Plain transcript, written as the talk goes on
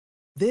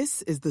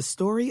This is the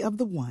story of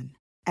the one.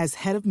 As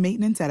head of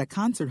maintenance at a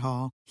concert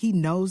hall, he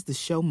knows the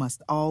show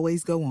must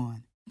always go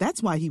on.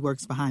 That's why he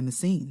works behind the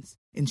scenes,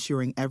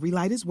 ensuring every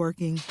light is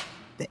working,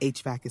 the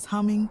HVAC is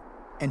humming,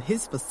 and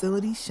his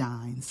facility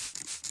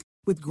shines.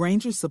 With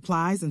Grainger's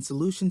supplies and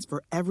solutions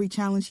for every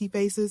challenge he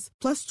faces,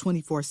 plus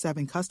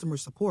 24/7 customer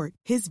support,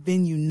 his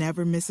venue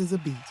never misses a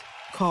beat.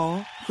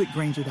 Call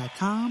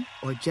quickgrainger.com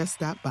or just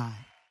stop by.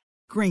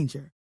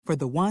 Grainger, for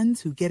the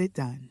ones who get it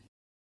done.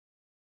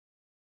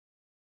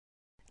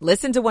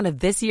 Listen to one of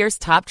this year's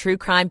top true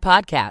crime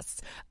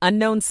podcasts.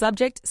 Unknown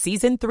Subject,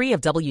 Season 3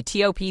 of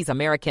WTOP's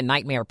American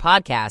Nightmare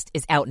podcast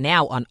is out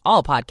now on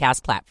all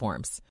podcast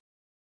platforms.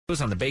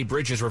 On the Bay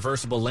Bridge's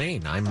reversible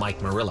lane, I'm Mike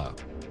Murillo.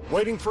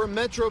 Waiting for a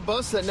Metro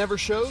bus that never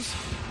shows?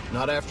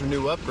 Not after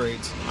new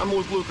upgrades. I'm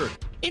Luke Lukert.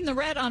 In the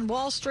red on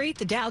Wall Street,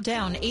 the Dow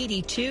down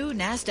 82,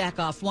 NASDAQ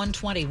off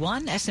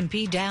 121,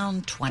 S&P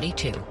down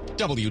 22.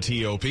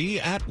 WTOP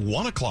at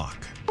 1 o'clock.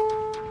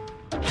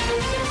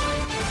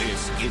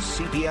 This is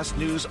CBS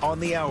News on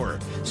the Hour,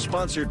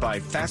 sponsored by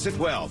Facet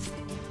Wealth.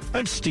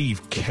 I'm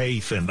Steve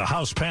Kathan. The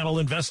House panel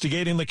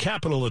investigating the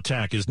Capitol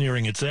attack is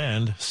nearing its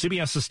end.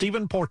 CBS's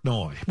Stephen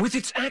Portnoy. With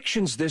its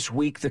actions this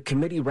week, the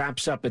committee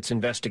wraps up its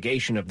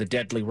investigation of the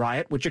deadly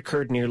riot, which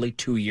occurred nearly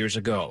 2 years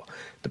ago.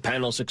 The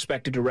panel is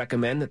expected to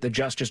recommend that the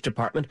Justice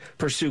Department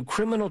pursue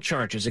criminal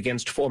charges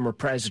against former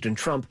President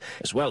Trump,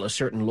 as well as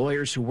certain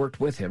lawyers who worked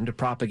with him to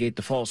propagate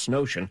the false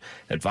notion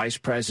that Vice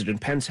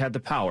President Pence had the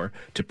power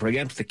to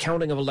preempt the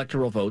counting of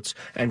electoral votes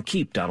and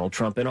keep Donald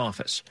Trump in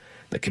office.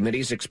 The committee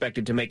is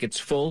expected to make its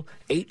full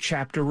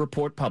 8-chapter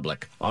report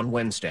public on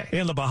Wednesday.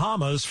 In the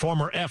Bahamas,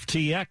 former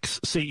FTX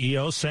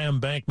CEO Sam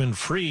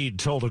Bankman-Fried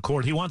told a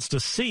court he wants to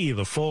see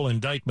the full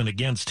indictment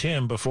against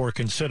him before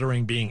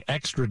considering being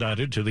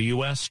extradited to the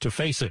U.S. to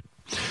face it.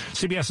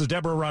 CBS's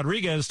Deborah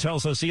Rodriguez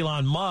tells us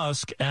Elon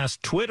Musk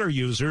asked Twitter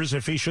users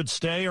if he should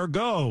stay or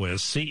go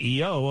as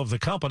CEO of the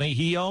company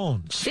he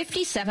owns.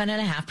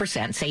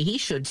 57.5% say he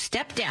should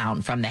step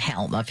down from the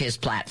helm of his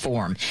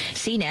platform.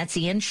 CNET's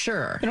Ian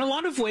Scher. In a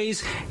lot of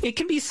ways, it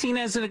can be seen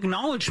as an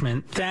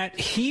acknowledgement that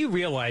he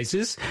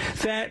realizes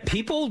that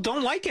people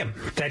don't like him,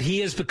 that he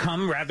has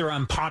become rather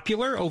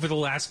unpopular over the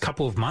last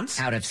couple of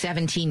months. Out of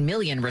 17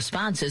 million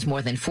responses,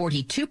 more than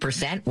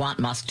 42% want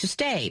Musk to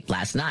stay.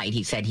 Last night,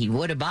 he said he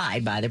would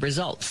abide by the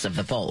results of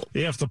the poll.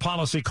 If the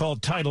policy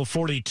called Title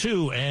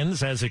 42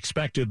 ends as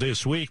expected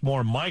this week,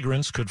 more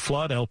migrants could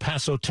flood El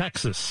Paso,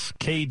 Texas.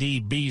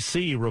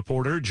 KDBC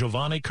reporter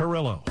Giovanni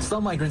Carrillo.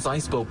 Some migrants I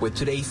spoke with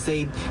today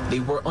said they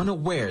were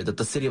unaware that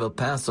the city of El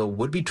Paso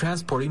would be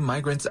transporting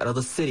migrants out of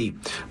the city,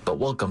 but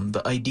welcomed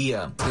the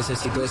idea. I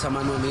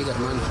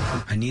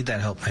need that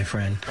help, my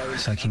friend,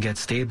 so I can get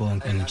stable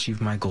and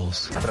achieve my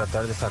goals.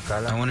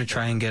 I want to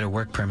try and get a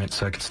work permit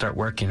so I can start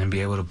working and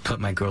be able to put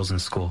my girls in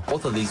school.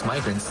 Both of these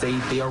migrants say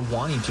they are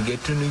wanting to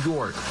get to New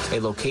York, a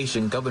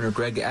location Governor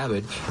Greg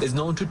Abbott is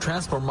known to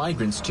transport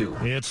migrants to.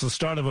 It's the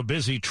start of a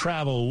busy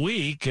travel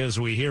week as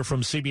we hear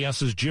from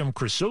CBS's Jim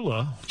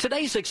Crisula.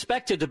 Today's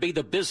expected to be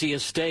the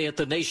busiest day at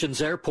the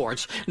nation's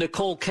airports.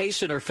 Nicole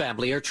Case and her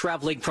family are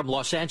traveling from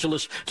Los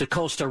Angeles to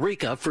Costa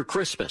Rica for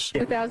Christmas.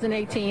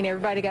 2018,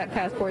 everybody got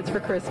passports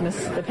for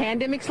Christmas. The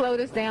pandemic slowed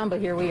us down,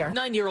 but here we are.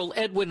 9-year-old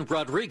Edwin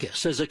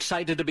Rodriguez is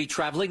excited to be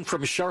traveling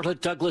from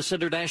Charlotte Douglas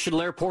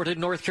International Airport in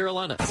North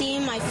Carolina.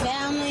 Seeing my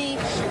family,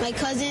 my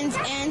cousins,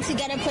 and to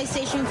get a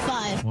PlayStation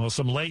 5. Well,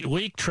 some late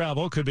week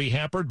travel could be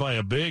hampered by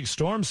a big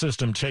storm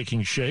system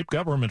taking shape.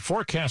 Government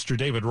forecaster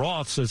David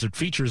Roth says it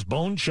features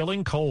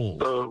bone-chilling cold.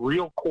 The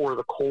real core of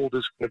the cold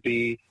is going to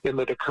be in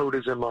the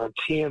Dakotas and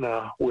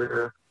Montana,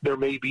 where there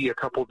may be a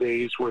couple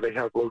days where they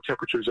have low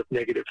temperatures of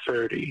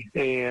 -30.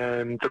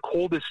 And the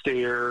coldest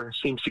air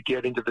seems to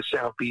get into the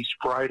southeast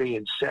Friday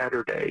and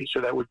Saturday.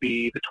 So that would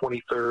be the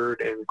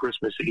 23rd and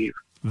Christmas Eve.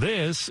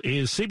 This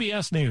is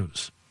CBS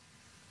News.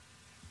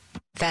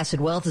 Facet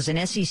Wealth is an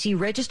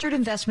SEC-registered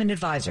investment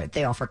advisor.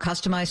 They offer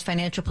customized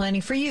financial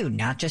planning for you,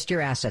 not just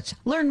your assets.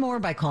 Learn more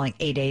by calling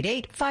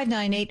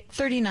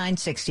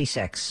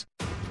 888-598-3966.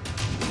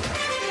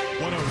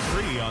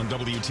 103 on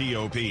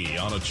WTOP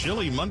on a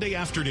chilly Monday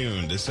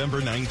afternoon,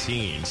 December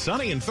 19.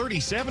 Sunny and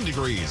 37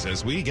 degrees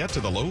as we get to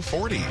the low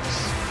 40s.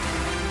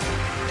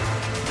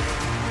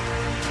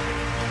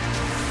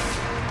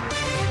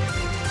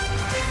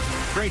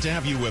 Great to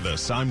have you with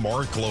us. I'm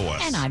Mark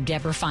Lewis. And I'm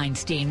Deborah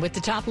Feinstein with the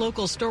top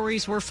local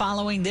stories we're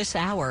following this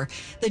hour.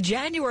 The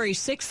January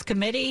 6th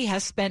committee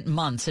has spent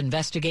months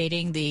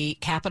investigating the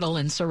Capitol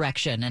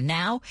insurrection, and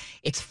now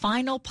its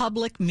final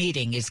public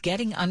meeting is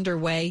getting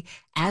underway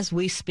as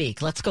we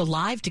speak. Let's go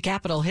live to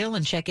Capitol Hill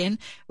and check in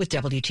with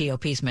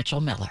WTOP's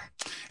Mitchell Miller.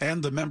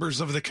 And the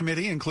members of the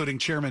committee, including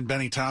Chairman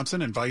Benny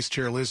Thompson and Vice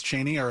Chair Liz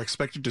Cheney, are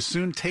expected to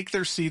soon take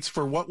their seats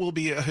for what will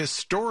be a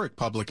historic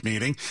public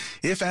meeting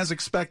if, as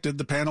expected,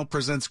 the panel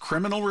presents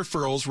criminal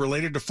referrals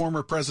related to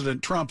former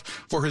President Trump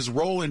for his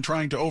role in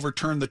trying to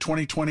overturn the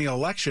 2020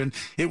 election.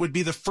 It would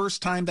be the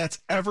first time that's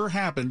ever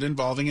happened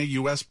involving a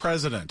U.S.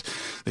 president.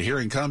 The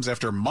hearing comes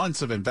after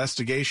months of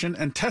investigation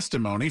and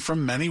testimony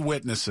from many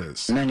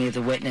witnesses. Many of the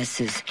the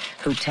witnesses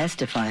who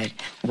testified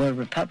were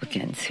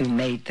Republicans who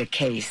made the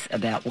case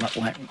about what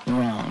went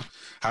wrong.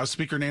 House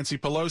Speaker Nancy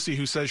Pelosi,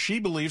 who says she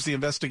believes the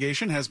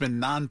investigation has been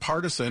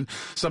nonpartisan,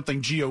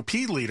 something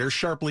GOP leaders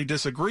sharply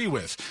disagree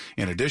with.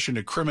 In addition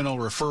to criminal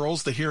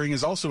referrals, the hearing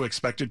is also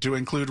expected to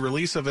include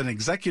release of an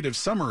executive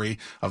summary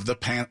of the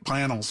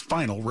panel's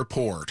final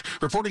report.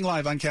 Reporting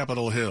live on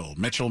Capitol Hill,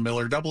 Mitchell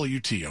Miller,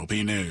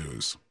 WTOP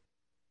News.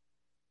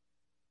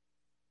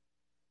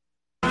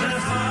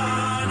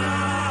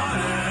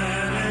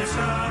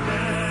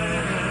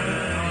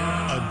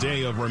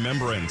 Day of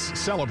remembrance,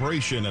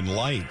 celebration, and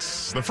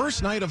lights. The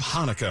first night of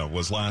Hanukkah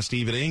was last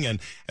evening, and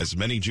as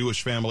many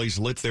Jewish families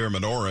lit their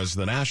menorahs,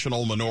 the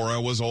national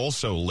menorah was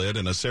also lit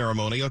in a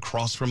ceremony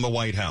across from the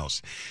White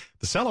House.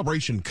 The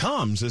celebration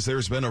comes as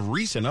there's been a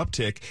recent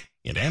uptick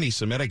in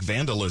anti-Semitic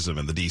vandalism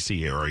in the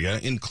D.C. area,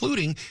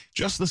 including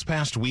just this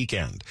past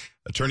weekend.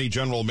 Attorney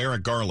General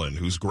Merrick Garland,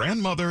 whose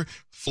grandmother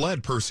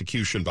fled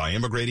persecution by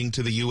immigrating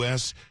to the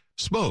U.S.,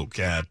 spoke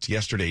at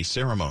yesterday's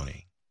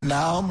ceremony.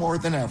 Now more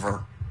than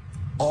ever,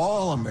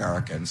 all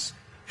Americans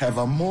have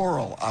a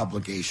moral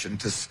obligation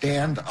to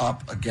stand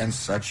up against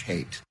such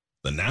hate.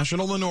 The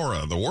National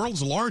Menorah, the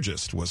world's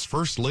largest, was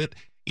first lit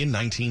in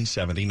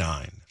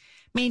 1979.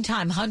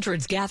 Meantime,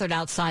 hundreds gathered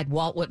outside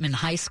Walt Whitman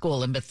High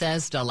School in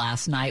Bethesda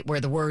last night, where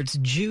the words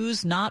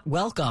 "Jews not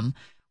welcome"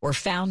 were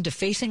found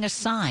defacing a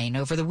sign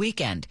over the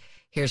weekend.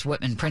 Here's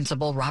Whitman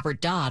principal Robert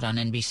Dodd on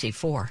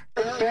NBC4.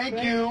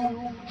 Thank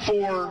you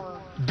for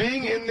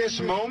being in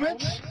this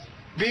moment,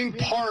 being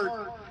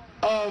part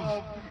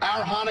of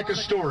our Hanukkah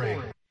story.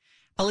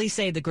 Police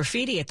say the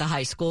graffiti at the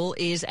high school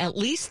is at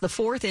least the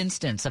fourth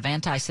instance of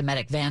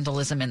anti-Semitic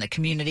vandalism in the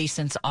community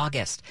since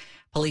August.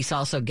 Police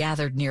also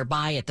gathered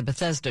nearby at the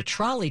Bethesda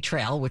Trolley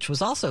Trail, which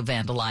was also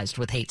vandalized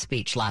with hate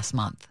speech last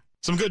month.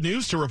 Some good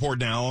news to report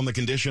now on the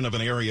condition of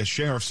an area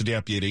sheriff's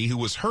deputy who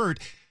was hurt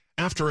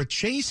after a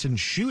chase and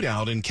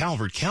shootout in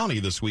Calvert County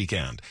this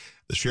weekend.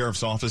 The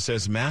sheriff's office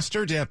says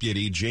Master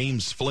Deputy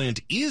James Flint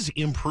is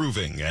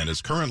improving and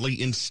is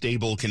currently in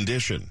stable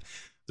condition.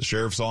 The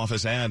sheriff's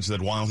office adds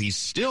that while he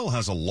still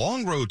has a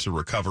long road to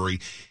recovery,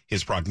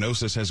 his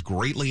prognosis has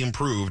greatly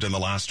improved in the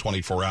last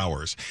 24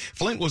 hours.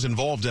 Flint was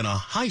involved in a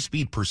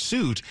high-speed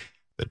pursuit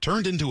that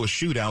turned into a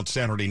shootout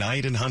Saturday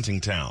night in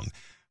Huntingtown.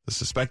 The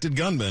suspected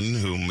gunman,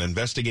 whom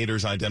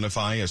investigators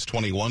identify as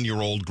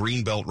 21-year-old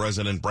Greenbelt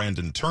resident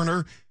Brandon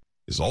Turner,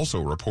 is also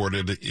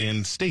reported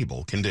in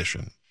stable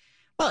condition.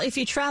 Well, if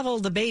you travel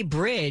the Bay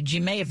Bridge,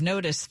 you may have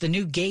noticed the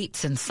new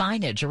gates and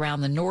signage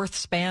around the north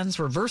span's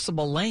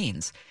reversible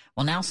lanes.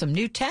 Well, now some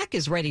new tech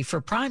is ready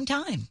for prime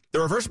time. The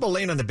reversible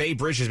lane on the Bay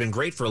Bridge has been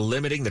great for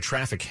limiting the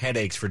traffic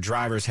headaches for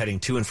drivers heading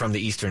to and from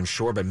the Eastern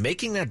Shore, but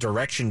making that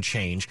direction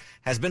change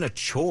has been a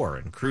chore,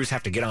 and crews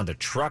have to get onto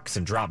trucks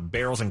and drop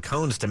barrels and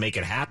cones to make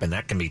it happen.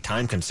 That can be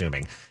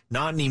time-consuming.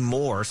 Not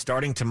anymore.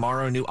 Starting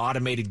tomorrow, new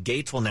automated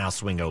gates will now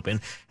swing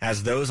open,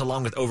 as those,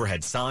 along with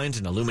overhead signs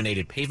and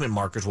illuminated pavement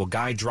markers, will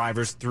guide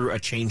drivers through a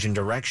change in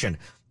direction.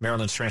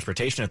 Maryland's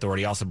Transportation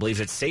Authority also believes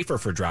it's safer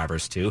for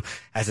drivers, too,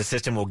 as the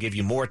system will give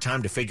you more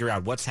time to figure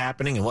out what's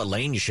happening and what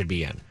lane you should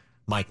be in.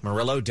 Mike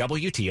Murillo,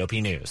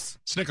 WTOP News.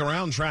 Stick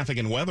around, traffic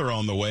and weather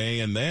on the way,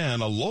 and then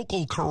a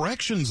local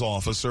corrections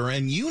officer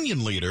and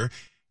union leader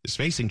is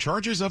facing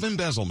charges of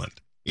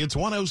embezzlement. It's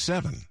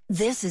 107.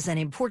 This is an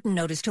important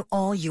notice to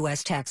all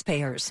U.S.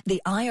 taxpayers.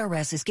 The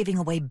IRS is giving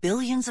away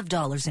billions of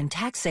dollars in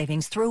tax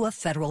savings through a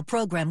federal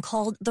program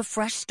called the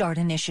Fresh Start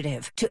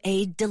Initiative to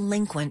aid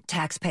delinquent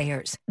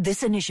taxpayers.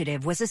 This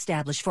initiative was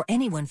established for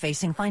anyone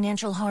facing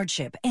financial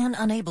hardship and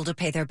unable to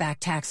pay their back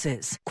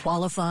taxes.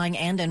 Qualifying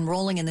and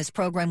enrolling in this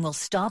program will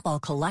stop all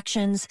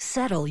collections,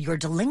 settle your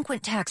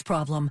delinquent tax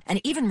problem, and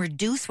even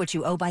reduce what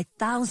you owe by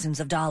thousands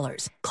of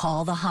dollars.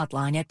 Call the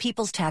hotline at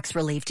People's Tax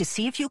Relief to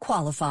see if you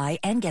qualify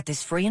and get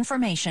this free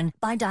information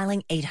by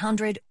dialing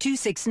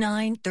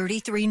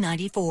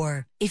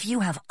 800-269-3394. If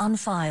you have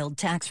unfiled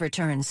tax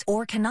returns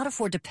or cannot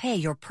afford to pay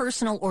your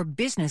personal or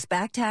business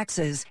back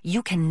taxes,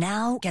 you can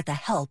now get the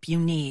help you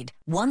need.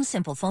 One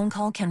simple phone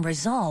call can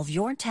resolve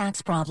your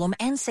tax problem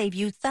and save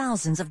you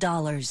thousands of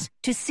dollars.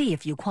 To see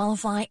if you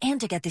qualify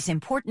and to get this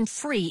important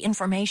free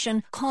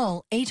information,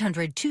 call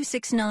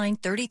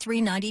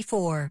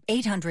 800-269-3394.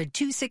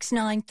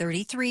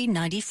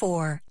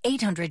 800-269-3394.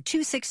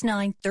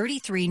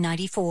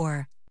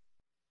 800-269-3394.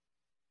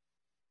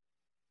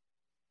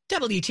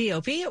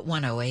 WTOP at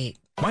 108.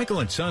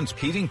 Michael & Son's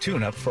heating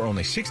tune-up for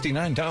only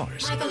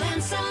 $69.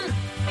 Michael & Son.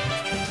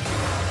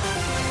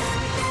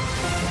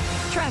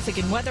 Traffic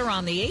and weather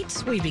on the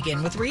 8s. We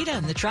begin with Rita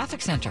in the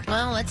traffic center.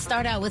 Well, let's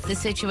start out with the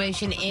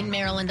situation in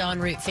Maryland on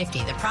Route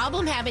 50. The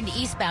problem happened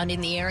eastbound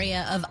in the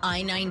area of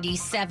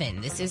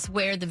I-97. This is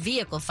where the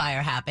vehicle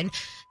fire happened.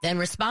 Then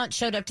response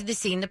showed up to the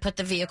scene to put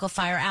the vehicle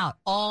fire out.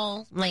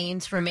 All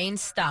lanes remain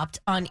stopped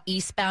on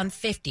eastbound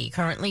 50.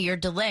 Currently, your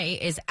delay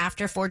is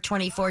after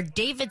 424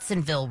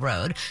 Davidsonville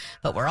Road,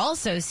 but we're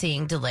also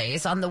seeing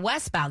delays on the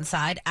westbound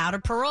side out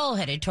of Parole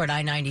headed toward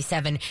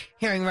I-97.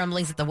 Hearing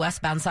rumblings that the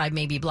westbound side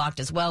may be blocked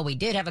as well. We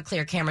did have a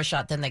clear camera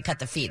shot, then they cut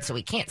the feed, so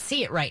we can't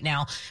see it right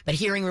now, but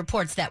hearing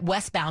reports that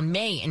westbound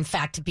may, in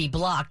fact, be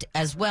blocked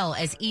as well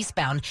as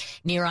eastbound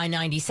near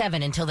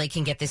I-97 until they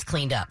can get this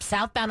cleaned up.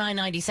 Southbound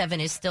I-97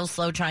 is still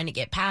slow trying to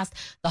get past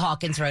the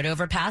Hawkins Road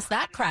overpass.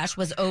 That crash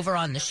was over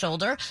on the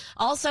shoulder.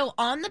 Also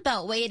on the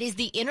Beltway, it is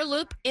the inner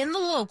loop in the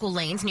local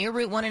lanes near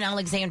Route 1 in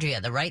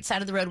Alexandria. The right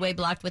side of the roadway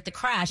blocked with the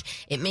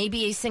crash. It may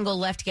be a single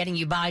left getting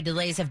you by.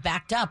 Delays have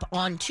backed up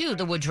onto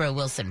the Woodrow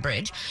Wilson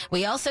Bridge.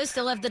 We also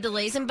still have the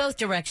delays in both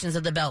directions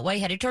of the Beltway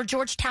headed toward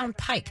Georgetown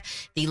Pike.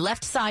 The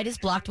left side is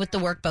blocked with the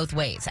work both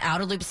ways.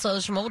 Outer loop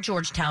slows from Old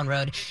Georgetown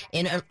Road,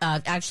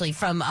 actually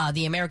from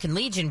the American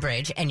Legion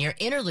Bridge, and your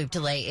inner loop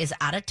delay is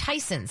out of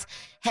Tyson's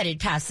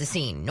headed past the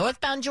scene.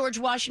 Northbound George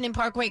Washington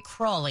Parkway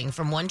crawling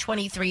from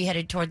 123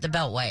 headed toward the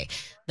Beltway.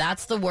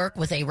 That's the work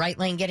with a right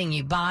lane getting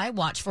you by.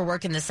 Watch for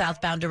work in the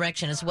southbound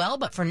direction as well,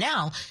 but for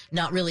now,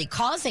 not really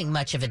causing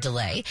much of a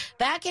delay.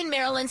 Back in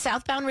Maryland,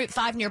 southbound Route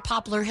 5 near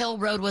Poplar Hill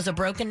Road was a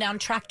broken down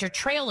tractor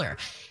trailer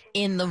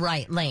in the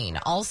right lane.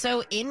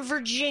 Also in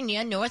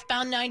Virginia,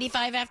 northbound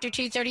 95 after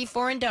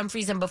 234 in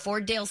Dumfries and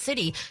before Dale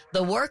City,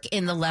 the work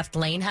in the left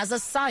lane has a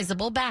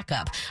sizable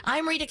backup.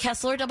 I'm Rita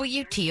Kessler,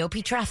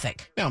 WTOP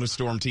Traffic. Now to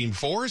Storm Team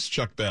 4's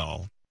Chuck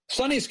Bell.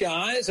 Sunny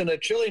skies and a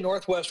chilly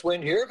northwest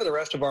wind here for the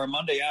rest of our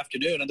Monday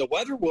afternoon, and the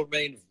weather will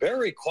remain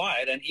very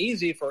quiet and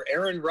easy for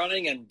errand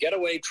running and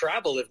getaway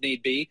travel if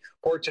need be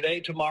for today,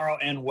 tomorrow,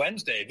 and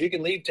Wednesday. If you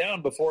can leave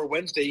town before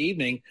Wednesday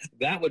evening,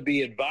 that would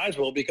be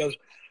advisable because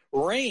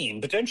rain,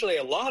 potentially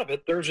a lot of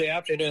it Thursday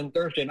afternoon,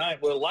 Thursday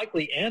night, will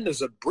likely end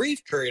as a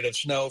brief period of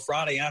snow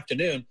Friday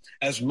afternoon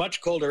as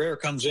much colder air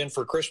comes in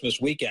for Christmas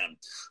weekend.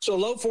 So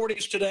low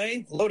 40s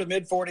today, low to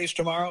mid 40s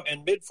tomorrow,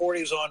 and mid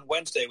 40s on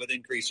Wednesday with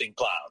increasing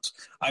clouds.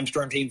 I'm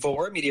Storm Team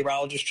 4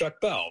 meteorologist Chuck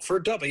Bell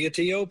for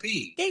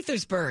WTOP.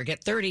 Gaithersburg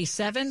at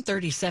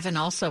 37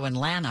 also in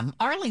Lanham.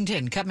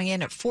 Arlington coming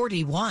in at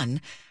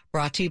 41.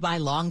 Brought to you by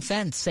Long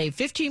Fence. Save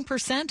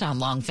 15% on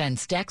Long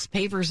Fence decks,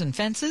 pavers, and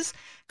fences.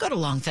 Go to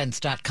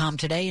longfence.com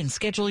today and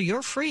schedule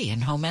your free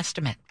in-home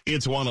estimate.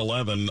 It's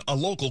 1:11. A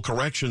local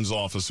corrections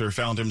officer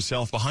found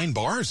himself behind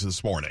bars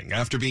this morning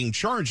after being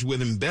charged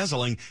with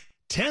embezzling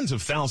tens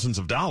of thousands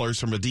of dollars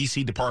from a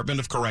D.C. Department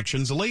of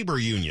Corrections labor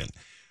union.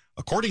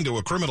 According to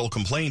a criminal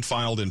complaint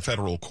filed in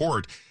federal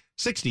court,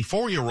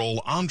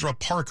 64-year-old Andra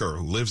Parker,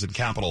 who lives in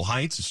Capitol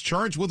Heights, is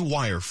charged with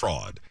wire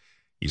fraud.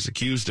 He's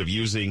accused of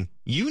using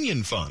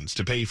union funds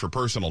to pay for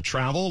personal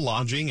travel,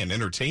 lodging, and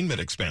entertainment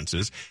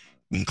expenses,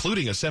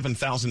 including a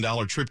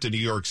 $7,000 trip to New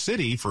York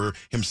City for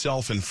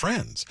himself and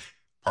friends.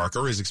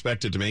 Parker is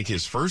expected to make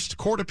his first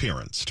court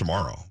appearance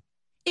tomorrow.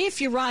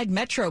 If you ride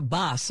Metro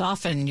bus,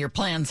 often your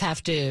plans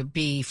have to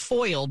be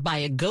foiled by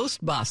a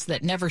ghost bus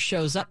that never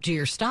shows up to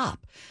your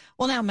stop.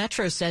 Well, now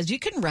Metro says you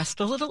can rest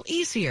a little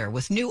easier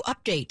with new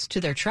updates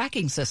to their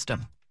tracking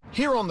system.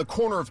 Here on the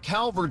corner of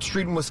Calvert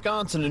Street in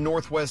Wisconsin in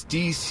northwest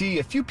D.C.,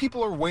 a few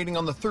people are waiting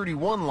on the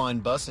 31 line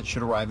bus that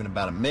should arrive in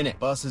about a minute.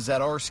 Buses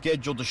that are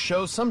scheduled to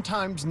show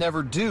sometimes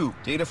never do.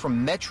 Data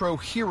from Metro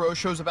Hero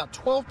shows about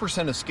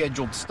 12% of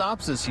scheduled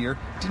stops this year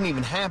didn't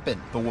even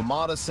happen. But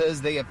WMATA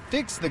says they have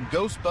fixed the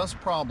ghost bus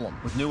problem.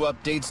 With new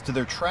updates to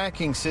their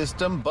tracking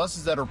system,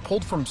 buses that are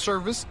pulled from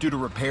service due to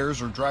repairs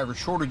or driver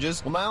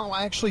shortages will now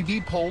actually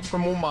be pulled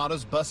from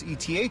WMATA's bus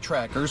ETA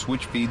trackers,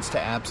 which feeds to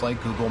apps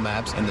like Google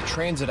Maps and the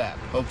Transit app.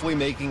 Hopefully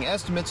making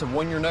estimates of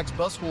when your next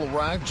bus will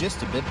arrive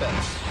just a bit better.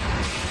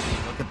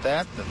 Look at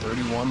that, the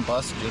 31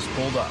 bus just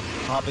pulled up.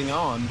 Hopping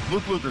on,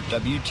 Luke Luger,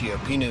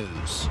 WTOP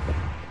News.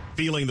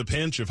 Feeling the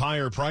pinch of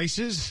higher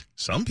prices?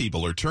 Some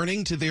people are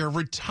turning to their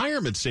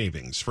retirement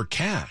savings for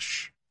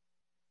cash.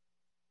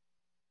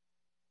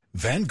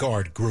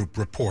 Vanguard Group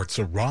reports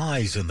a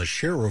rise in the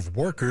share of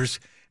workers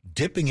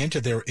dipping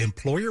into their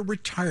employer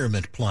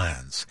retirement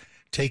plans,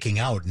 taking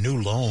out new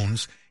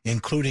loans,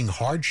 including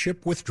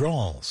hardship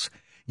withdrawals.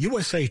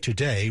 USA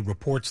Today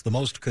reports the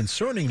most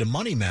concerning to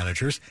money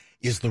managers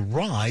is the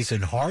rise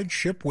in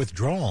hardship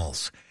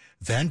withdrawals.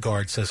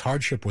 Vanguard says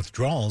hardship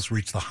withdrawals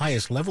reached the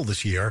highest level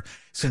this year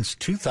since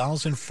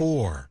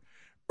 2004.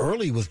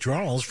 Early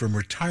withdrawals from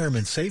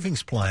retirement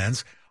savings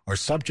plans are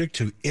subject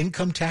to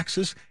income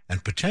taxes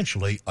and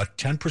potentially a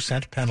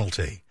 10%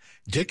 penalty.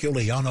 Dick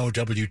Iuliano,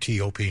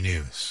 WTOP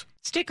News.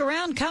 Stick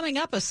around. Coming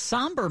up, a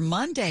somber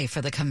Monday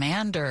for the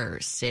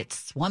Commanders.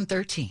 It's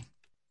 1:13.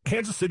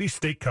 Kansas City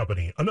Steak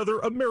Company, another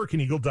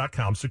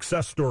AmericanEagle.com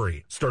success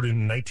story. Started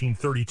in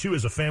 1932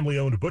 as a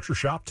family-owned butcher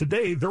shop,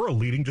 today they're a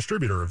leading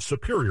distributor of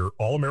superior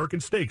all-American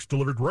steaks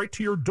delivered right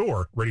to your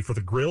door, ready for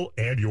the grill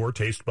and your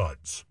taste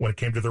buds. When it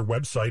came to their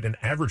website, an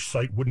average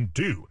site wouldn't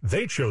do.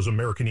 They chose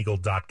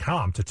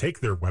AmericanEagle.com to take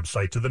their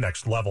website to the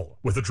next level.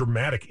 With a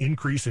dramatic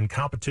increase in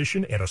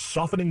competition and a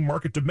softening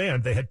market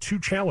demand, they had two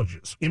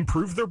challenges: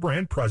 improve their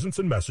brand presence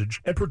and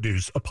message and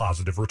produce a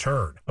positive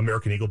return.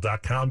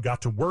 AmericanEagle.com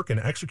got to work and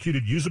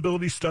executed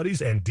usability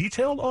studies and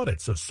detailed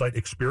audits of site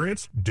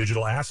experience,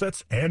 digital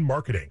assets, and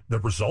marketing. The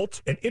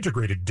result? An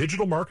integrated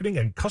digital marketing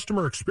and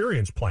customer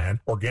experience plan,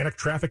 organic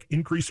traffic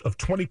increase of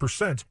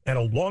 20%, and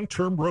a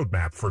long-term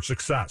roadmap for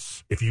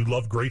success. If you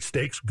love great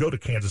steaks, go to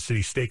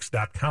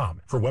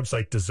KansasCitySteaks.com for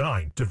website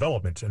design,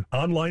 development, and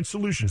online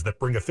solutions that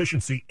bring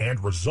efficiency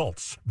and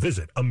results.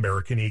 Visit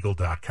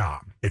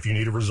AmericanEagle.com. If you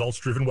need a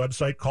results-driven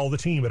website, call the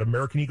team at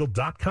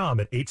AmericanEagle.com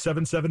at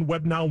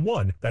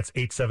 877-WebNow1. That's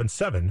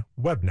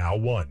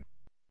 877-WebNow1.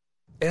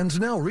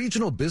 And now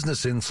Regional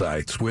Business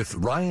Insights with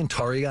Ryan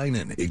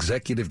Tariainen,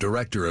 Executive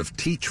Director of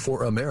Teach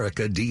for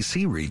America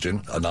DC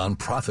Region, a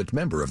nonprofit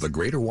member of the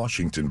Greater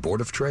Washington Board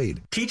of Trade.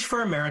 Teach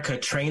for America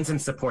trains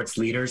and supports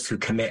leaders who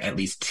commit at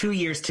least 2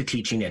 years to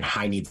teaching in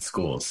high-need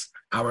schools.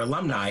 Our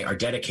alumni are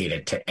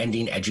dedicated to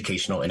ending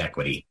educational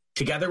inequity.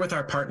 Together with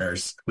our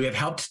partners, we have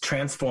helped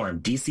transform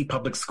DC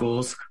public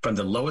schools from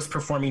the lowest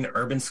performing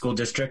urban school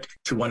district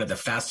to one of the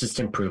fastest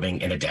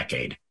improving in a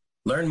decade.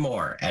 Learn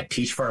more at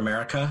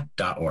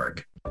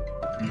teachforamerica.org.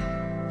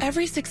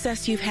 Every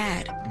success you've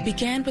had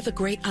began with a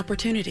great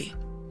opportunity.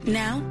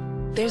 Now,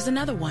 there's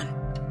another one.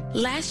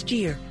 Last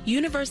year,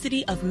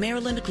 University of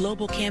Maryland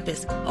Global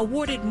Campus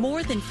awarded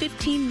more than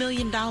 $15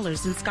 million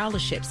in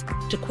scholarships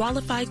to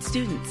qualified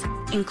students,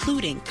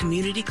 including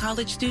community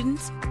college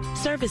students,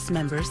 service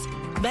members,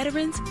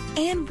 veterans,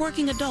 and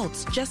working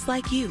adults just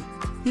like you.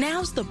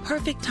 Now's the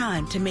perfect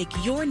time to make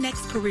your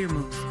next career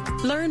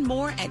move. Learn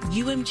more at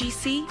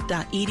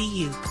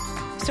umgc.edu.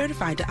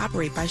 Certified to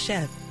operate by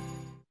Chev.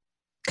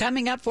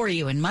 Coming up for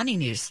you in Money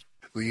News.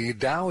 The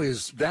Dow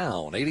is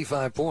down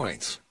 85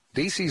 points.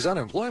 DC's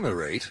unemployment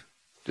rate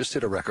just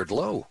hit a record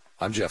low.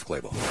 I'm Jeff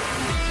Clable.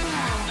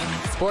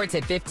 Sports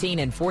at 15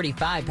 and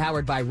 45,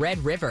 powered by Red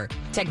River.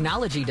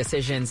 Technology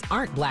decisions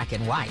aren't black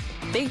and white.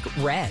 Think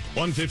red.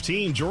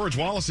 1:15, George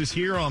Wallace is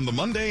here on the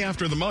Monday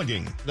after the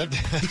mugging.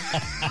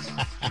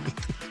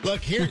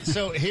 Look,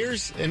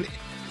 here's an...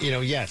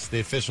 yes,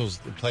 the officials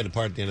played a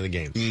part at the end of the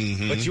game.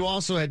 Mm-hmm. But you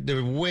also had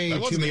that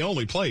wasn't the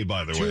only play,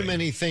 by the way. Too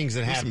many things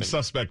that happened.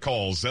 Some suspect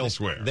calls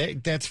elsewhere.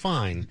 That's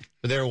fine.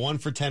 But they were 1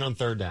 for 10 on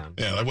third down.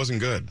 Yeah, that wasn't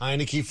good.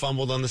 Heineke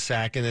fumbled on the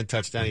sack and then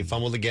touchdown. He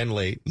fumbled again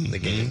late in the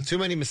game. Too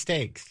many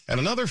mistakes. And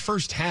another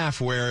first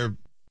half where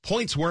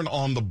points weren't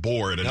on the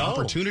board and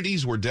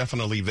opportunities were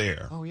definitely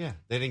there. Oh, yeah.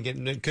 They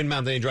couldn't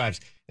mount any drives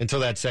until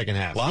that second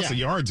half. Lots of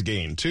yards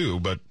gained, too,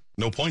 but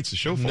no points to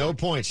show for it. No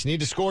points. You need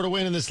to score to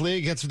win in this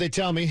league. That's what they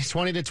tell me.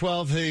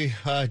 20-12.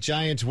 The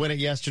Giants win it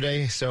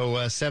yesterday. So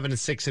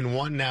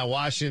 7-6-1 now.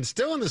 Washington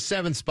still in the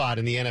 7th spot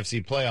in the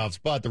NFC playoffs,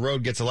 but the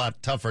road gets a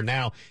lot tougher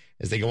now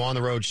as they go on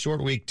the road.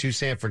 Short week to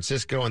San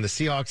Francisco, and the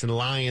Seahawks and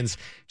Lions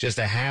just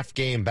a half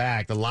game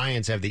back. The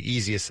Lions have the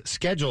easiest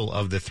schedule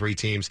of the three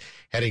teams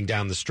heading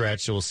down the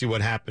stretch. So we'll see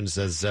what happens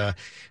as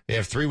they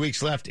have 3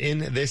 weeks left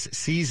in this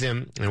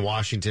season. In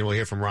Washington, we'll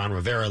hear from Ron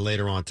Rivera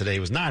later on today. He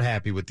was not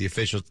happy with the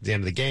officials at the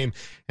end of the game,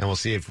 and we'll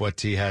see what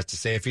he has to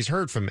say, if he's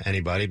heard from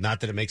anybody. Not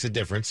that it makes a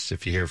difference.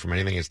 If you hear from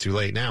anything, it's too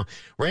late now.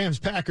 Rams,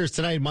 Packers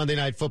tonight, Monday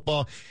Night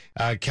Football.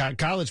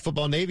 College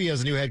football, Navy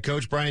has a new head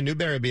coach. Brian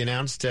Newberry will be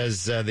announced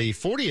as the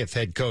 40th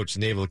head coach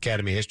in Naval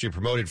Academy history,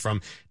 promoted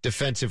from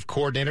defensive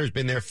coordinator. Has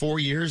been there 4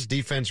 years.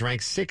 Defense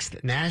ranked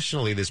 6th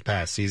nationally this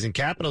past season.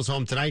 Capitals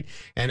home tonight,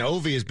 and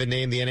Ovi has been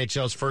named the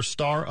NHL's first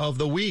star of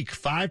the week.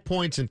 5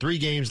 points in 3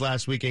 games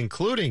last week,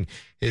 including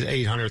his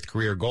 800th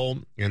career goal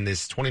and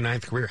this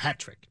 29th career hat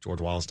trick. George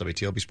Wallace,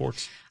 WTOP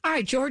Sports. All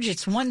right, George,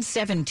 it's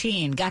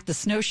 1:17. Got the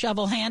snow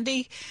shovel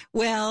handy?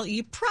 Well,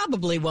 you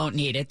probably won't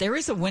need it. There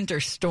is a winter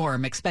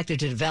storm expected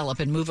to develop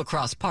and move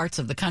across parts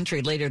of the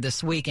country later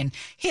this week and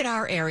hit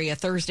our area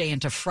Thursday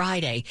into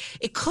Friday.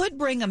 It could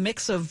bring a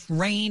mix of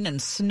rain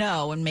and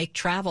snow and make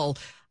travel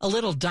a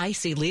little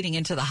dicey leading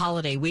into the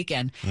holiday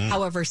weekend.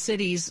 However,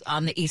 cities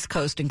on the East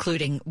Coast,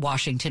 including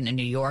Washington and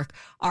New York,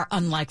 are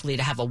unlikely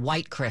to have a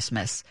white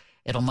Christmas.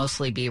 It'll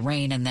mostly be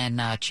rain and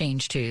then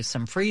change to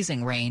some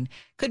freezing rain.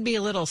 Could be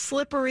a little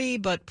slippery,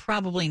 but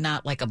probably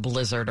not like a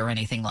blizzard or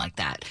anything like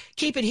that.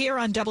 Keep it here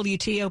on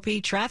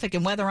WTOP. Traffic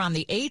and weather on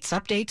the 8s.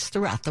 Updates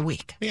throughout the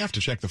week. We have to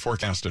check the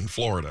forecast in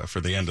Florida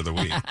for the end of the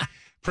week.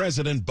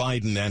 President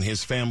Biden and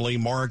his family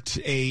marked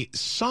a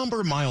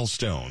somber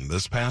milestone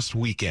this past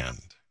weekend.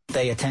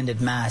 They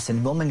attended Mass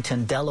in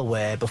Wilmington,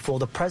 Delaware, before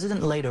the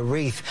president laid a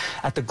wreath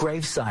at the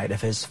gravesite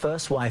of his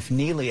first wife,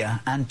 Nelia,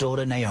 and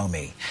daughter,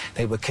 Naomi.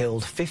 They were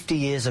killed 50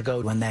 years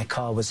ago when their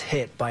car was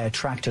hit by a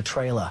tractor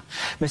trailer.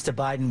 Mr.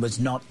 Biden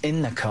was not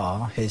in the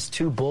car. His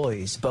 2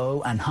 boys,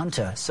 Bo and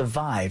Hunter,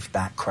 survived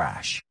that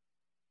crash.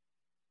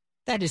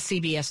 That is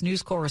CBS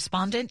News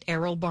correspondent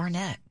Errol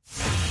Barnett.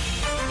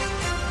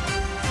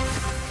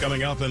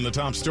 Coming up in the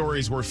top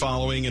stories we're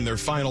following in their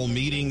final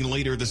meeting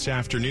later this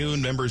afternoon,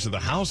 members of the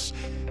House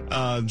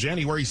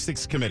January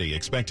 6th committee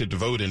expected to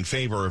vote in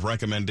favor of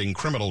recommending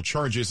criminal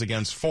charges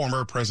against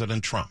former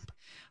President Trump.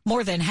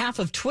 More than half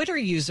of Twitter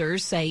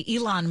users say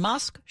Elon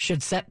Musk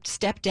should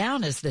step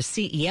down as the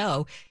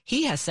CEO.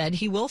 He has said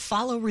he will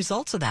follow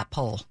results of that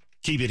poll.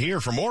 Keep it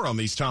here for more on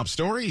these top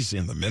stories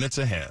in the minutes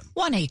ahead.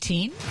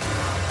 1:18.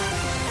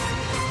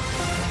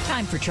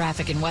 Time for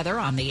traffic and weather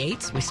on the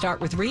 8s. We start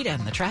with Rita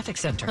in the traffic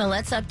center. Well,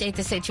 let's update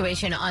the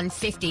situation on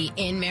 50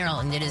 in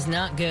Maryland. It is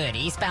not good.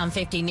 Eastbound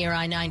 50 near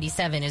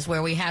I-97 is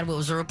where we had what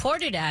was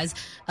reported as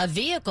a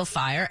vehicle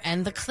fire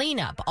and the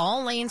cleanup.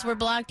 All lanes were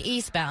blocked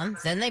eastbound.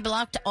 Then they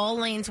blocked all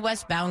lanes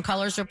westbound.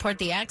 Callers report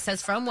the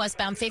access from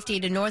westbound 50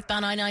 to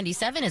northbound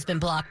I-97 has been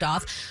blocked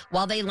off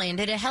while they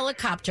landed a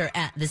helicopter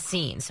at the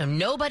scene. So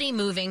nobody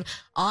moving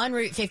on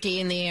Route 50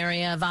 in the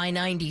area of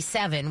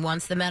I-97.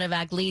 Once the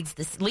medevac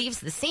leaves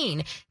the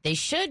scene, they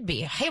should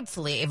be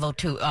hopefully able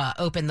to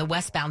open the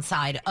westbound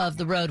side of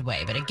the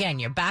roadway. But again,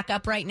 you're back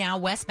up right now.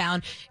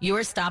 Westbound,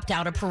 you're stopped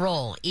out of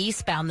parole.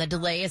 Eastbound, the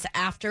delay is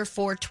after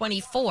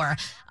 424.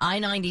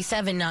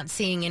 I-97 not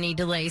seeing any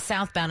delay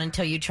southbound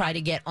until you try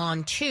to get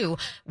on to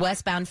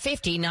westbound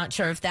 50. Not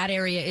sure if that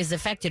area is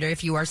affected or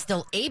if you are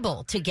still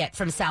able to get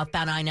from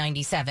southbound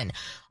I-97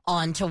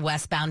 on to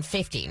westbound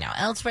 50. Now,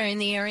 elsewhere in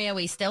the area,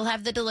 we still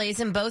have the delays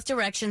in both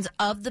directions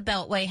of the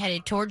Beltway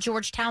headed toward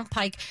Georgetown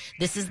Pike.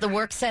 This is the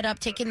work set up,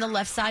 taking the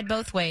left side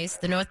both ways.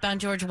 The northbound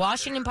George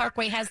Washington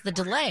Parkway has the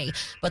delay,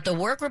 but the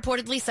work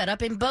reportedly set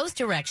up in both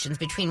directions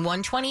between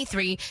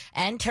 123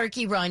 and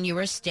Turkey Run. You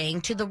are staying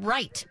to the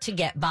right to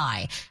get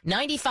by.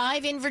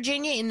 95 in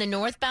Virginia in the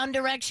northbound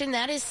direction,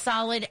 that is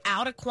solid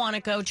out of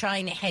Quantico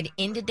trying to head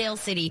into Dale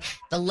City.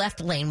 The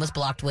left lane was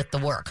blocked with the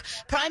work.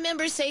 Prime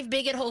members save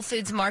big at Whole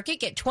Foods Market.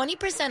 Get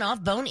 20%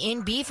 off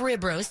bone-in beef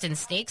rib roast and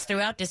steaks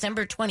throughout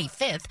December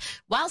 25th.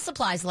 While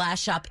supplies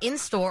last, shop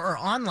in-store or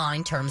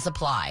online. Terms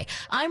apply.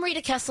 I'm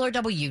Rita Kessler,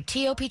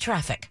 WTOP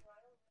Traffic.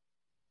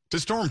 To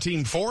Storm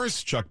Team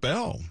 4's Chuck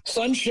Bell.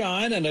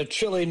 Sunshine and a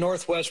chilly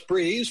northwest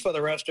breeze for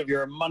the rest of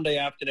your Monday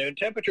afternoon.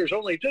 Temperatures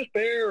only just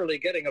barely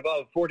getting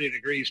above 40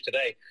 degrees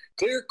today.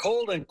 Clear,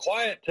 cold, and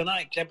quiet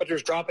tonight.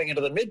 Temperatures dropping into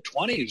the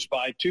mid-20s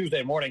by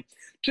Tuesday morning.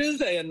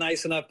 Tuesday, a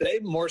nice enough day.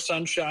 More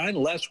sunshine,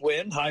 less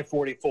wind, high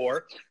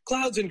 44.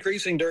 Clouds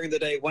increasing during the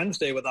day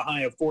Wednesday with a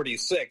high of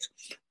 46.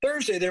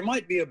 Thursday, there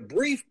might be a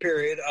brief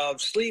period of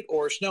sleet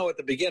or snow at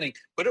the beginning,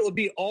 but it will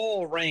be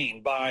all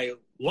rain by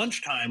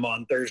lunchtime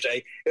on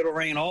Thursday. It'll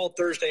rain all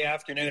Thursday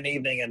afternoon,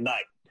 evening, and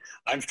night.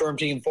 I'm Storm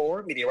Team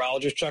 4,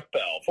 meteorologist Chuck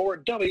Bell for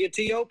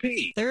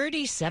WTOP.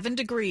 37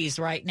 degrees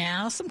right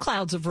now. Some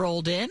clouds have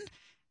rolled in,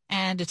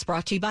 and it's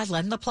brought to you by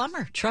Len the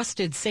Plumber.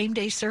 Trusted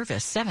same-day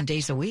service, 7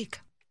 days a week.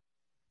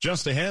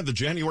 Just ahead, the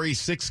January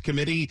 6th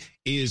committee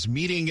is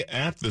meeting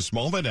at this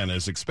moment and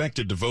is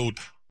expected to vote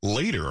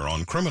later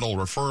on criminal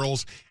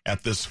referrals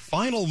at this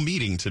final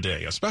meeting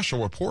today. A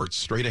special report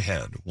straight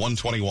ahead,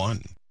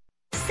 121.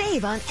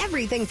 Save on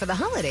everything for the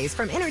holidays,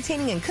 from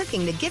entertaining and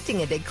cooking to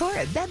gifting and decor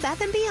at Bed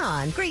Bath &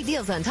 Beyond. Great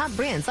deals on top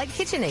brands like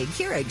KitchenAid,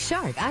 Keurig,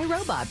 Shark,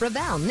 iRobot,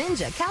 Ravel,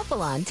 Ninja,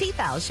 Calphalon,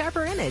 Tefal,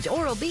 Sharper Image,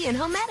 Oral-B, and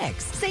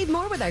Homedics. Save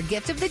more with our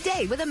gift of the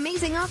day with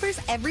amazing offers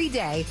every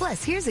day.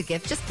 Plus, here's a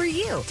gift just for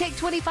you. Take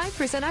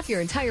 25% off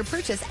your entire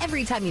purchase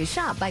every time you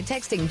shop by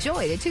texting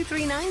JOY to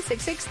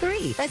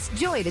 239663. That's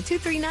JOY to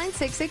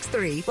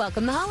 239663.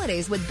 Welcome the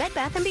holidays with Bed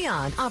Bath &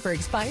 Beyond. Offer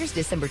expires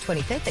December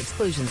 25th.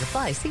 Exclusions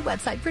apply. See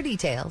website for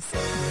details.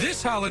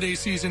 This holiday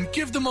season,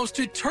 give the most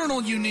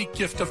eternal, unique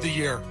gift of the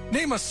year.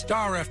 Name a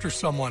star after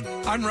someone.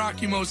 I'm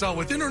Rocky Moselle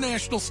with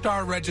International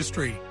Star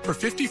Registry. For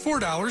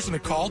 $54 and a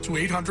call to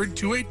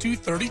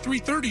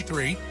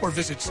 800-282-3333 or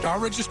visit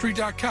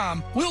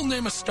starregistry.com, we'll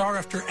name a star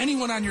after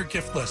anyone on your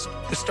gift list.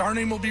 The star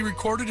name will be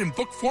recorded in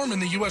book form in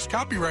the U.S.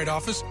 Copyright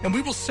Office, and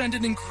we will send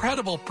an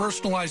incredible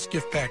personalized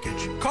gift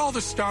package. Call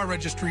the Star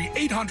Registry,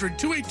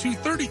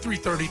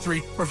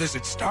 800-282-3333 or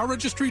visit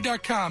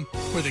starregistry.com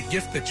for the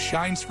gift that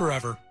shines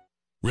forever.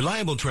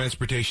 Reliable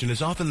transportation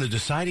is often the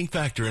deciding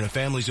factor in a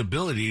family's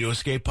ability to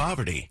escape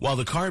poverty. While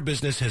the car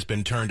business has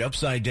been turned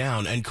upside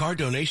down and car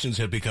donations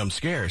have become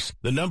scarce,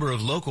 the number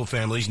of local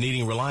families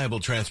needing reliable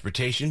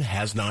transportation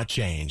has not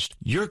changed.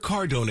 Your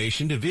car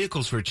donation to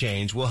Vehicles for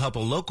Change will help a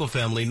local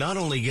family not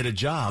only get a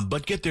job,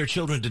 but get their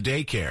children to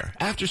daycare,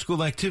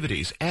 after-school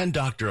activities, and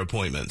doctor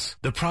appointments.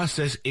 The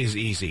process is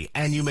easy,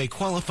 and you may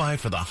qualify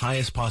for the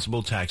highest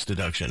possible tax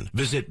deduction.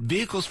 Visit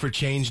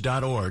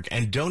vehiclesforchange.org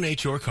and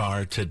donate your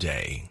car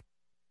today.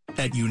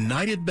 At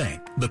United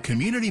Bank, the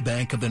community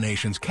bank of the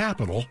nation's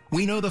capital,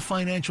 we know the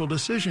financial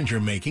decisions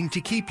you're making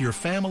to keep your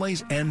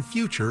families and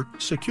future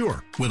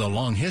secure. With a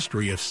long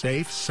history of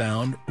safe,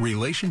 sound,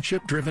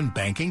 relationship-driven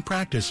banking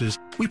practices,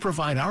 we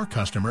provide our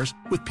customers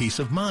with peace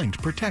of mind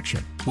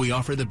protection. We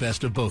offer the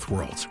best of both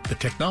worlds, the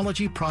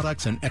technology,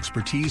 products, and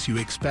expertise you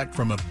expect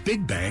from a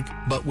big bank,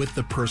 but with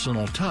the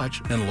personal touch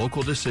and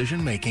local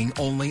decision-making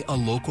only a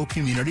local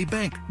community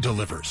bank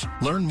delivers.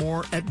 Learn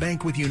more at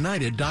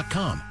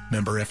bankwithunited.com.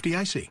 Member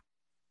FDIC.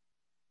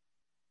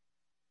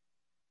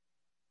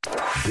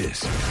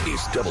 This is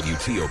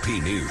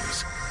WTOP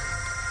News.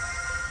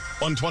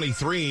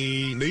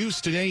 123 news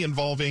today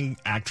involving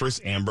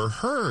actress Amber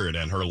Heard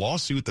and her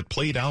lawsuit that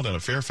played out in a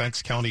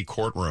Fairfax County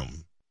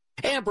courtroom.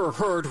 Amber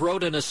Heard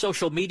wrote in a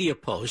social media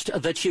post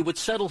that she would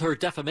settle her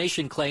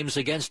defamation claims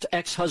against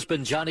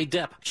ex-husband Johnny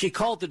Depp. She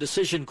called the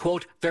decision,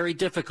 quote, very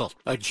difficult.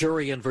 A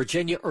jury in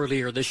Virginia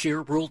earlier this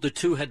year ruled the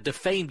two had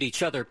defamed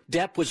each other.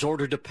 Depp was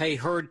ordered to pay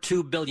Heard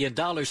 $2 billion.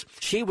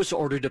 She was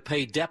ordered to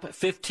pay Depp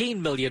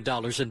 $15 million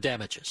in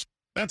damages.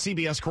 That's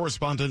CBS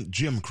correspondent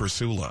Jim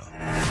Krasula.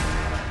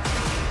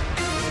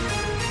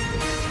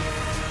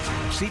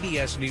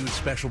 CBS News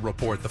special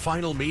report. The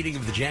final meeting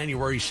of the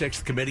January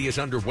 6th committee is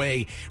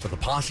underway with a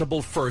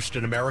possible first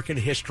in American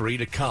history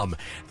to come.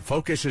 The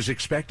focus is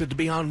expected to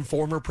be on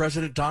former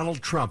President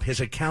Donald Trump,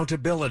 his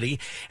accountability,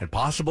 and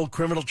possible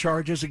criminal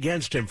charges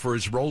against him for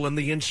his role in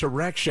the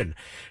insurrection.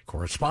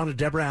 Correspondent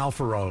Deborah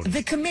Alfarone.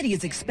 The committee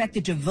is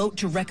expected to vote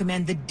to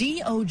recommend the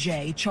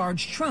DOJ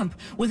charge Trump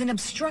with an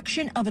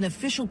obstruction of an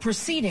official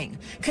proceeding,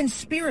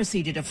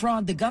 conspiracy to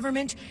defraud the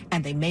government,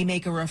 and they may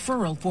make a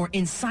referral for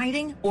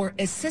inciting or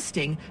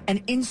assisting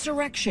an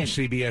insurrection.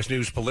 CBS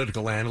News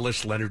political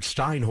analyst Leonard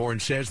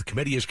Steinhorn says the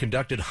committee has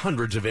conducted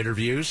hundreds of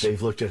interviews.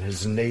 They've looked at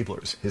his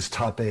enablers, his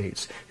top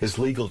aides, his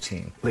legal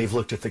team. They've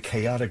looked at the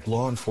chaotic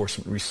law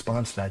enforcement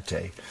response that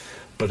day.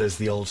 But as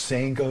the old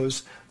saying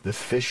goes, the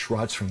fish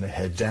rots from the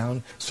head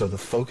down. So the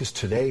focus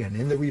today and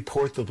in the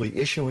report they'll be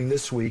issuing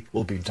this week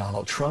will be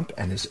Donald Trump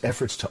and his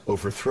efforts to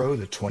overthrow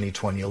the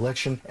 2020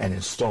 election and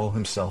install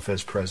himself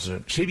as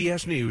president.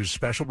 CBS News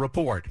special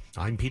report.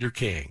 I'm Peter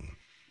King.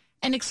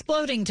 An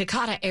exploding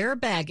Takata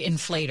airbag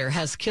inflator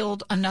has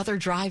killed another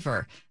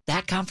driver.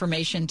 That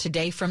confirmation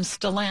today from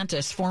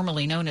Stellantis,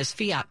 formerly known as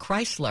Fiat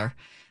Chrysler.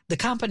 The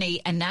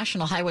company and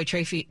National Highway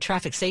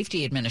Traffic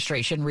Safety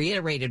Administration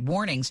reiterated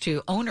warnings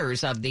to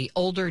owners of the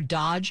older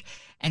Dodge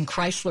and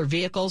Chrysler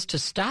vehicles to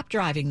stop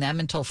driving them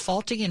until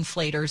faulty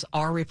inflators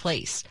are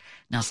replaced.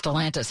 Now,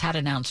 Stellantis had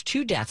announced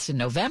 2 deaths in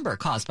November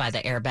caused by the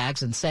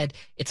airbags and said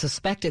it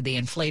suspected the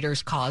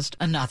inflators caused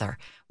another.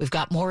 We've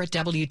got more at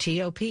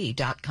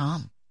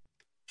WTOP.com.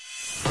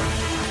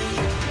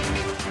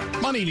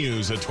 Money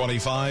news at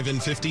 25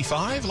 and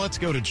 55. Let's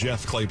go to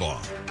Jeff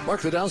Claybaugh.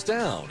 Mark, the Dow's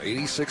down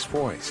 86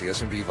 points. The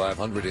S&P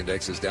 500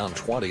 index is down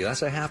 20.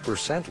 That's a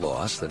 0.5%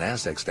 loss. The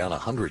Nasdaq's down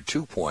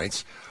 102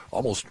 points,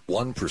 almost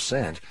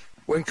 1%.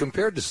 When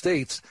compared to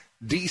states,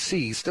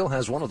 D.C. still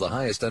has one of the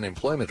highest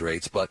unemployment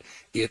rates, but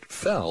it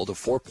fell to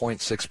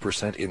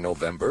 4.6% in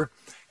November,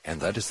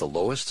 and that is the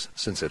lowest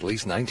since at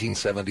least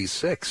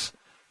 1976.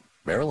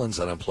 Maryland's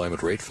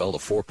unemployment rate fell to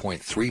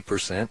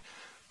 4.3%.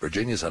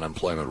 Virginia's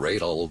unemployment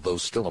rate, although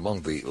still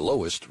among the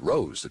lowest,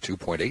 rose to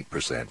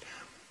 2.8%.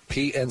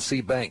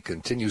 PNC Bank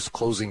continues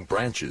closing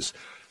branches.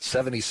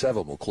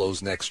 77 will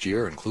close next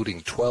year,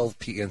 including 12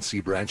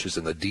 PNC branches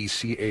in the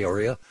D.C.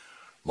 area.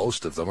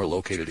 Most of them are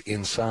located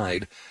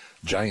inside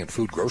giant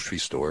food grocery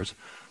stores.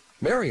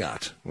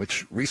 Marriott,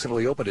 which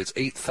recently opened its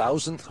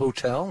 8,000th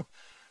hotel,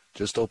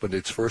 just opened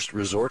its first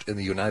resort in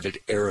the United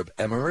Arab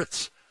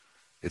Emirates.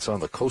 It's on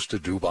the coast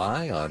of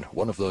Dubai on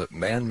one of the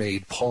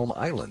man-made Palm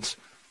Islands.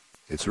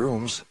 Its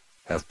rooms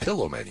have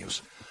pillow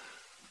menus.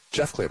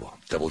 Jeff Claybaugh,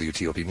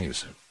 WTOP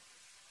News.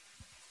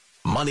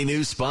 Money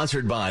News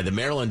sponsored by the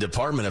Maryland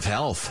Department of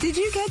Health. Did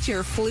you get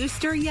your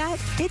Fluster yet?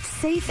 It's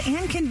safe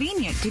and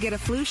convenient to get a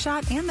flu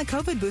shot and the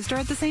COVID booster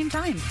at the same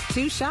time.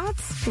 2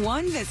 shots,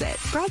 1 visit.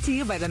 Brought to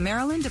you by the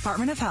Maryland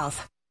Department of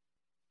Health.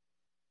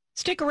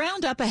 Stick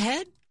around. Up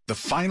ahead. The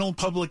final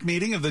public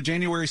meeting of the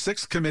January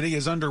 6th committee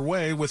is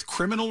underway with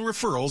criminal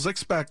referrals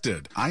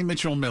expected. I'm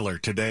Mitchell Miller,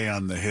 today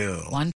on The Hill.